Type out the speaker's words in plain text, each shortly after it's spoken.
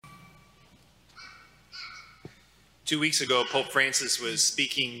2 weeks ago, Pope Francis was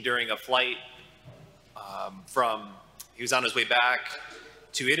speaking during a flight he was on his way back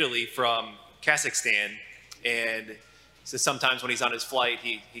to Italy from Kazakhstan. And so sometimes when he's on his flight,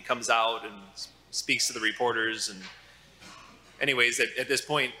 he comes out and speaks to the reporters. And anyways, at this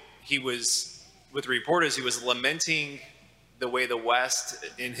point, with the reporters, he was lamenting the way the West,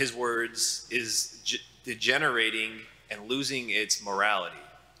 in his words, is degenerating and losing its morality.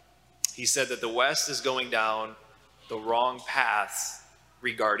 He said that the West is going down the wrong path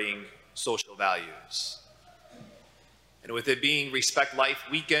regarding social values. And with it being Respect Life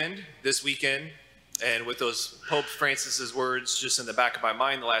weekend, this weekend, and with those Pope Francis's words just in the back of my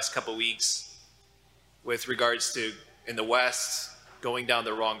mind the last couple of weeks, with regards to in the West going down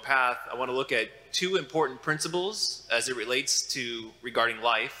the wrong path, I want to look at two important principles as it relates to regarding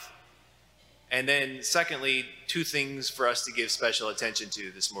life. And then secondly, two things for us to give special attention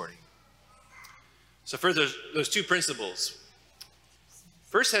to this morning. So first, those two principles.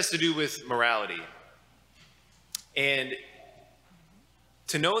 First has to do with morality. And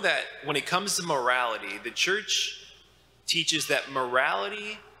to know that when it comes to morality, the church teaches that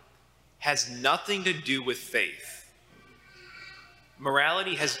morality has nothing to do with faith.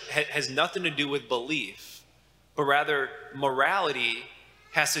 Morality has nothing to do with belief, but rather morality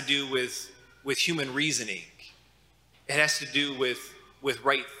has to do with human reasoning. It has to do with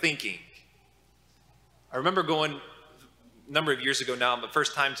right thinking. I remember going a number of years ago now, the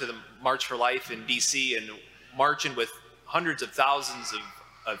first time to the March for Life in DC, and marching with hundreds of thousands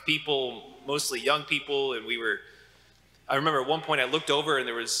of people, mostly young people. And I remember at one point I looked over and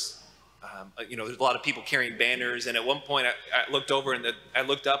there was, there's a lot of people carrying banners. And at one point I looked over and I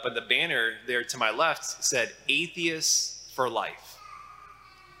looked up, and the banner there to my left said "Atheists for Life."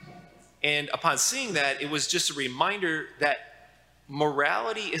 And upon seeing that, it was just a reminder that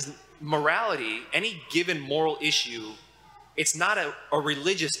morality, any given moral issue, it's not a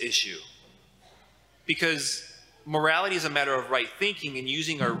religious issue. Because morality is a matter of right thinking and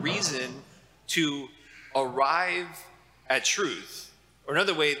using our reason to arrive at truth. Or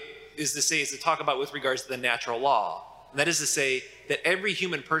another way is to talk about with regards to the natural law. And that is to say that every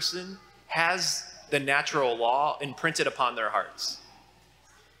human person has the natural law imprinted upon their hearts.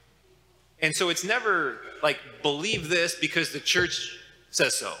 And so it's never like, believe this because the church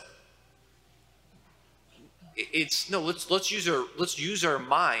says so. It's no, let's use our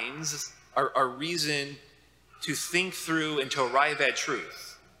minds, our reason to think through and to arrive at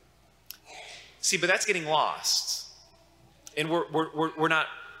truth. See, but that's getting lost, and we're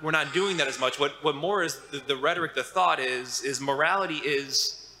not doing that as much. What more is the rhetoric, the thought is morality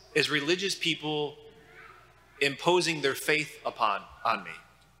is religious people imposing their faith on me,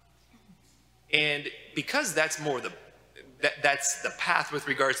 and because that's that's the path with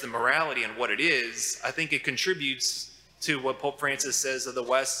regards to morality and what it is, I think it contributes to what Pope Francis says of the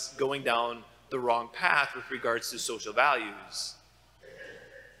West going down the wrong path with regards to social values.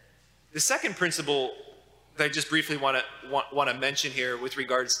 The second principle that I just briefly want to mention here with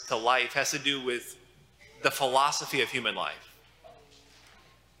regards to life has to do with the philosophy of human life.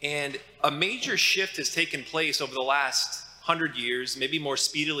 And a major shift has taken place over the last 100 years, maybe more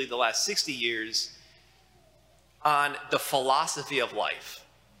speedily the last 60 years, on the philosophy of life.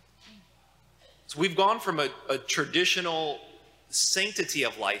 So we've gone from a traditional sanctity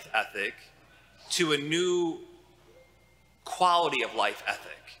of life ethic to a new quality of life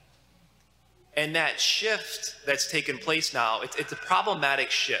ethic. And that shift that's taken place now, it's a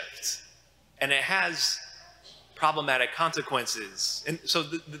problematic shift, and it has problematic consequences. And so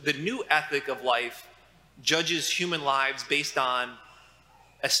the new ethic of life judges human lives based on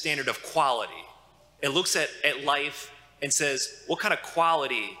a standard of quality. It looks at life and says, what kind of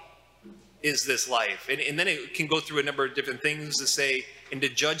quality is this life? And then it can go through a number of different things to say, and to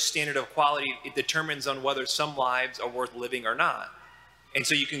judge standard of quality, it determines on whether some lives are worth living or not. And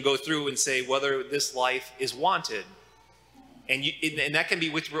so you can go through and say whether this life is wanted. And that can be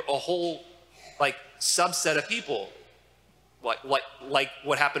with a whole subset of people, like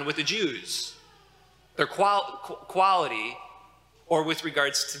what happened with the Jews. Their quality, or with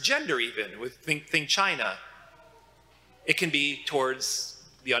regards to gender even, think China. It can be towards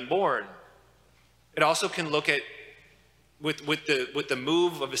the unborn. It also can look at, with the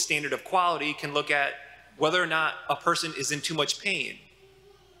move of a standard of quality, can look at whether or not a person is in too much pain.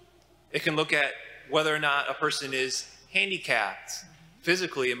 It can look at whether or not a person is handicapped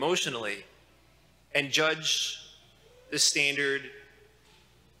physically, emotionally, and judge the standard,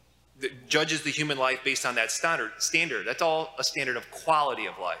 that judges the human life based on that standard. That's all a standard of quality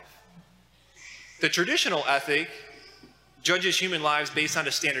of life. The traditional ethic judges human lives based on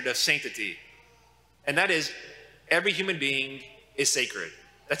a standard of sanctity. And that is, Every human being is sacred.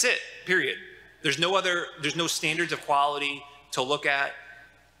 That's it, period. There's no standards of quality to look at.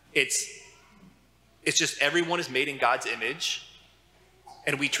 It's just everyone is made in God's image,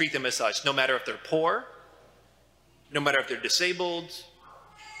 and we treat them as such, no matter if they're poor, no matter if they're disabled,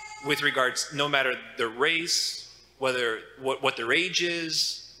 no matter their race, what their age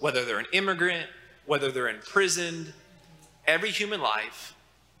is, whether they're an immigrant, whether they're imprisoned. Every human life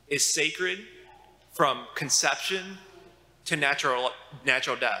is sacred from conception to natural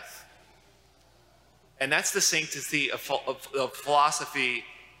death. And that's the sanctity of philosophy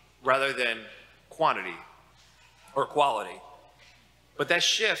rather than quantity or quality. But that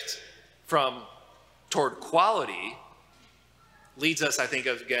shift toward quality leads us, I think,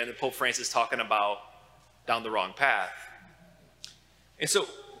 again, Pope Francis talking about down the wrong path. And so,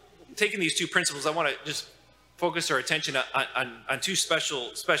 taking these two principles, I want to just focus our attention on two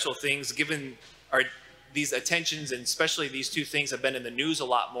special things, given these attentions, and especially these two things have been in the news a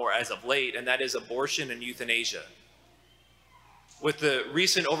lot more as of late, and that is abortion and euthanasia. With the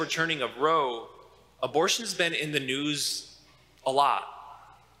recent overturning of Roe, abortion's been in the news a lot.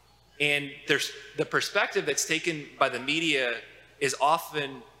 And the perspective that's taken by the media is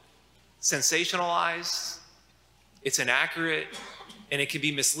often sensationalized, it's inaccurate, and it can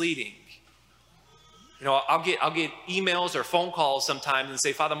be misleading. You know, I'll get emails or phone calls sometimes and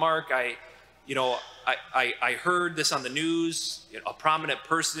say, Father Mark, I heard this on the news, a prominent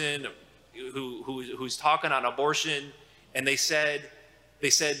person who's talking on abortion, and they said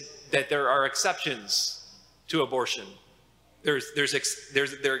that there are exceptions to abortion. There are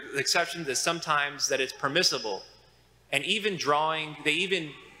exceptions that sometimes that it's permissible, and they even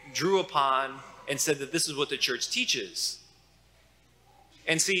drew upon and said that this is what the church teaches.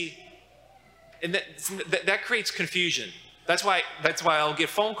 And see, and that creates confusion. That's why I'll get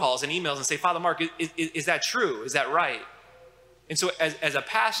phone calls and emails and say, Father Mark, is that true? Is that right? And so as a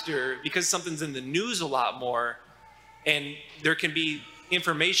pastor, because something's in the news a lot more, and there can be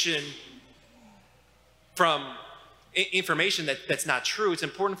information that's not true, it's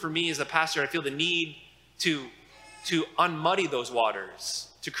important for me as a pastor, I feel the need to unmuddy those waters,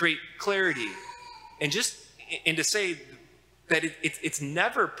 to create clarity, and to say that it's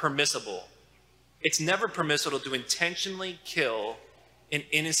never permissible. It's never permissible to intentionally kill an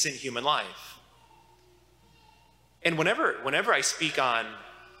innocent human life. And whenever I speak on,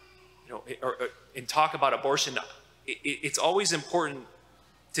 and talk about abortion, it's always important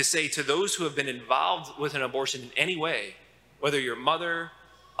to say to those who have been involved with an abortion in any way, whether you're a mother,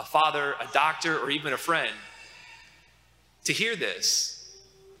 a father, a doctor, or even a friend, to hear this: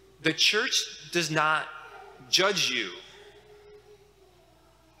 the church does not judge you.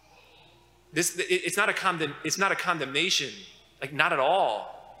 It's not a condemnation, like, not at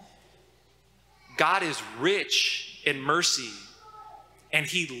all. God is rich in mercy, and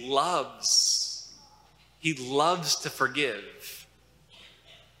He loves to forgive.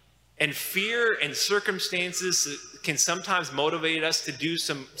 And fear and circumstances can sometimes motivate us to do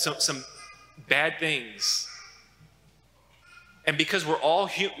some bad things. And because we're all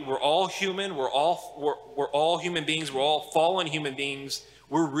human, we're all human beings, we're all fallen human beings,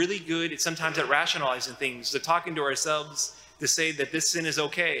 we're really good sometimes at rationalizing things, to talking to ourselves, to say that this sin is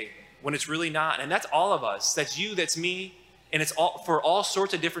okay when it's really not. And that's all of us. That's you, that's me, and it's all for all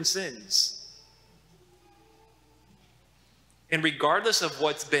sorts of different sins. And regardless of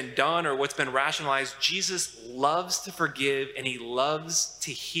what's been done or what's been rationalized, Jesus loves to forgive and He loves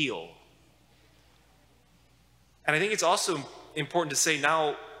to heal. And I think it's also important to say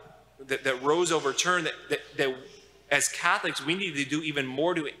now that Roe's overturned, that as Catholics, we need to do even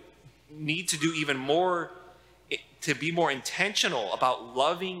more to be more intentional about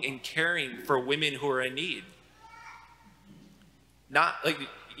loving and caring for women who are in need. Not like,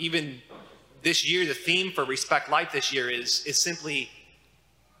 even this year, the theme for Respect Life this year is simply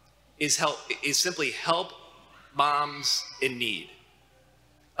help moms in need.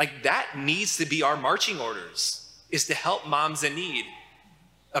 Like, that needs to be our marching orders, is to help moms in need,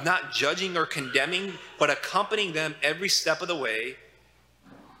 of not judging or condemning, but accompanying them every step of the way,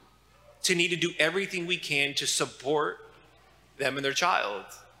 to need to do everything we can to support them and their child.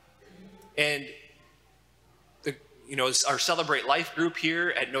 And our Celebrate Life group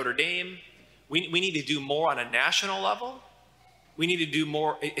here at Notre Dame, we need to do more on a national level. We need to do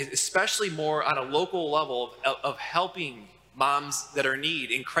more, especially more on a local level, of helping moms that are in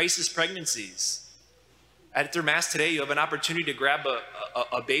need in crisis pregnancies. After Mass today, you have an opportunity to grab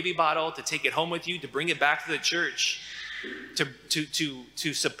a baby bottle, to take it home with you, to bring it back to the church,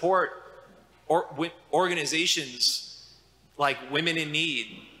 to support organizations like Women in Need,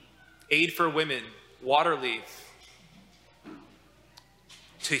 Aid for Women, Waterleaf,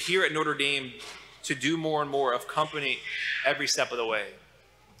 to here at Notre Dame to do more and more of company every step of the way.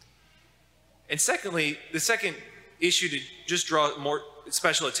 And secondly, the second issue to just draw more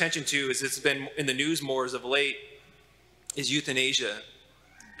special attention to, as it's been in the news more as of late, is euthanasia.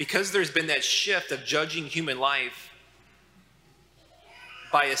 Because there's been that shift of judging human life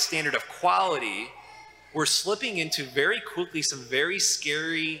by a standard of quality, we're slipping into very quickly some very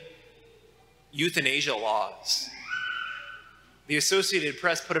scary euthanasia laws. The Associated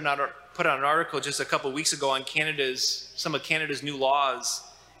Press put out an article just a couple weeks ago on some of Canada's new laws,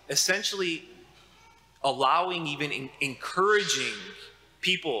 essentially allowing, even encouraging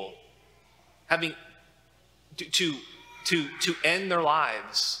people having to end their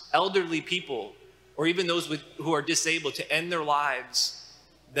lives, elderly people, or even those who are disabled, to end their lives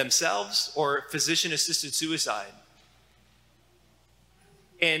themselves, or physician-assisted suicide.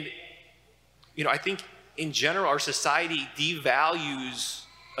 And, I think in general, our society devalues,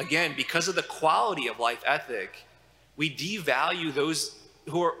 again, because of the quality of life ethic, we devalue those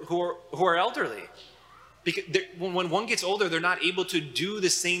who are elderly. Because when one gets older, they're not able to do the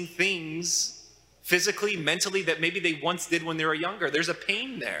same things physically, mentally, that maybe they once did when they were younger. There's a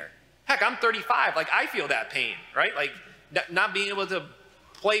pain there. Heck, I'm 35. Like, I feel that pain, right? Like, not being able to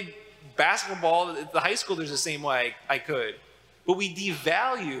play basketball at the high school, there's the same way I could. But we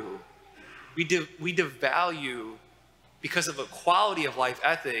devalue, because of a quality of life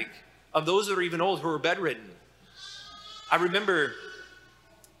ethic of those that are even old, who are bedridden. I remember,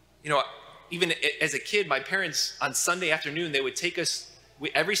 even as a kid, my parents on Sunday afternoon, they would take us,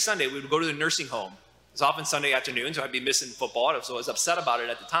 every Sunday we would go to the nursing home. It was often Sunday afternoon, so I'd be missing football, so I was upset about it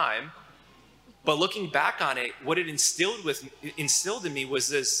at the time. But looking back on it, what it instilled in me was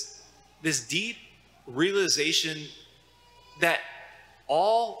this deep realization that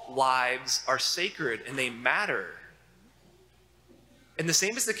all lives are sacred and they matter. And the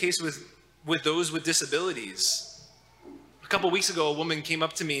same is the case with those with disabilities. A couple weeks ago, a woman came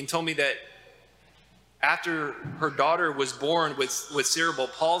up to me and told me that after her daughter was born with cerebral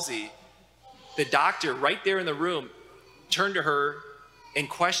palsy, the doctor right there in the room turned to her in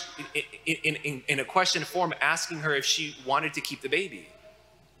a question form, asking her if she wanted to keep the baby.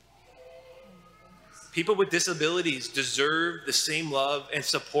 People with disabilities deserve the same love and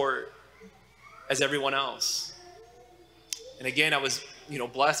support as everyone else. And again, I was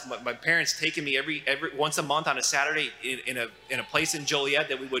blessed. My parents taking me every once a month on a Saturday in a place in Joliet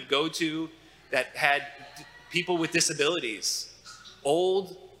that we would go to that had people with disabilities,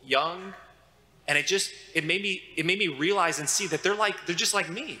 old, young, and it made me realize and see that they're just like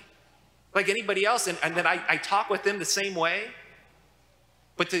me, like anybody else, and that I talk with them the same way.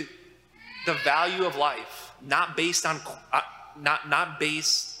 But the value of life, not based on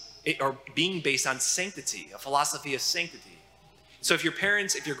being based on sanctity, a philosophy of sanctity. So if your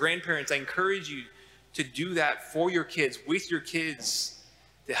grandparents, I encourage you to do that for your kids, with your kids,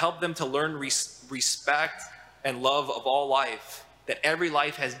 to help them to learn respect and love of all life, that every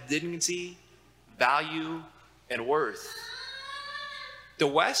life has dignity, value, and worth. The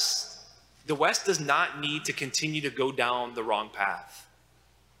West does not need to continue to go down the wrong path.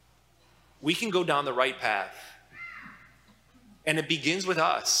 We can go down the right path. And it begins with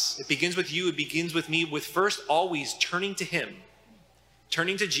us. It begins with you. It begins with me, with first always turning to Him,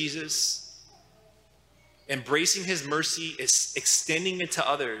 turning to Jesus, embracing His mercy, extending it to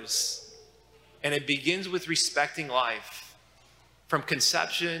others. And it begins with respecting life from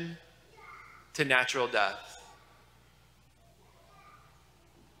conception to natural death.